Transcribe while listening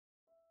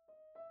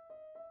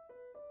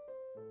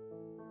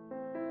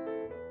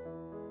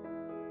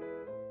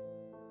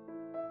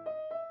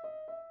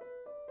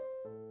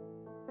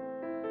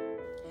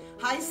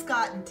Hi,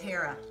 Scott and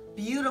Tara.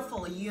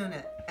 Beautiful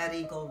unit at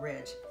Eagle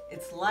Ridge.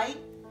 It's light,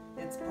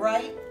 it's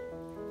bright,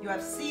 you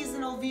have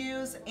seasonal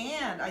views,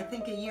 and I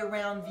think a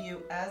year-round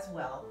view as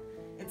well.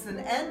 It's an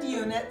end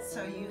unit,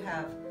 so you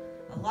have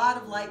a lot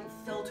of light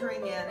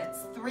filtering in.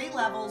 It's 3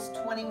 levels,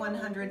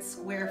 2,100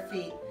 square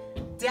feet.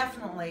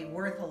 Definitely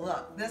worth a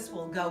look. This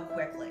will go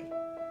quickly.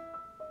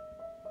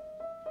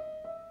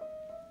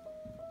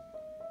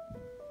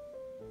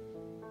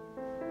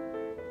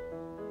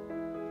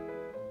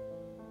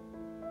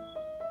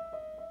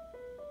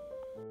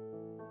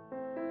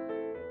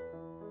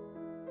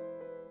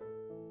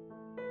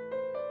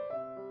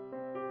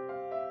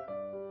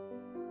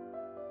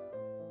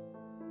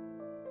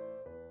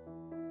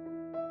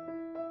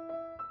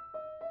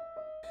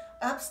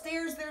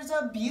 Upstairs, there's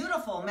a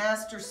beautiful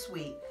master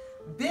suite.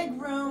 Big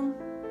room,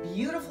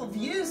 beautiful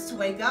views to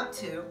wake up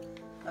to,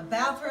 a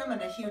bathroom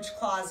and a huge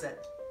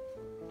closet.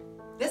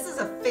 This is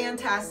a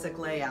fantastic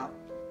layout.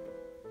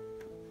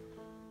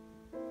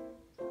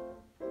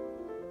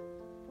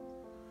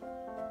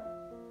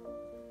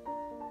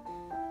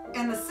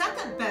 And the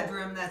second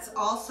bedroom that's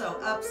also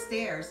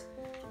upstairs,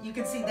 you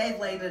can see they've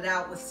laid it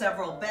out with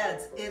several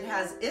beds. It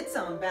has its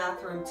own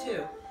bathroom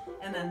too,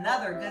 and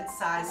another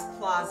good-sized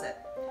closet.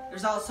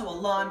 There's also a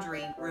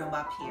laundry room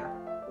up here.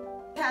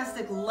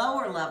 Fantastic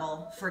lower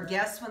level for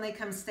guests when they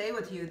come stay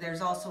with you. There's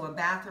also a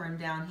bathroom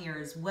down here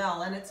as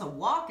well, and it's a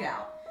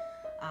walkout.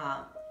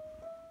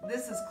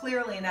 This is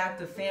clearly an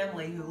active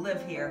family who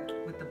live here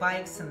with the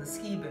bikes and the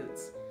ski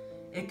boots.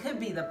 It could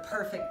be the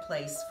perfect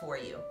place for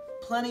you.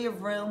 Plenty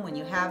of room when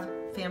you have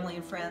family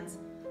and friends,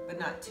 but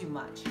not too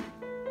much.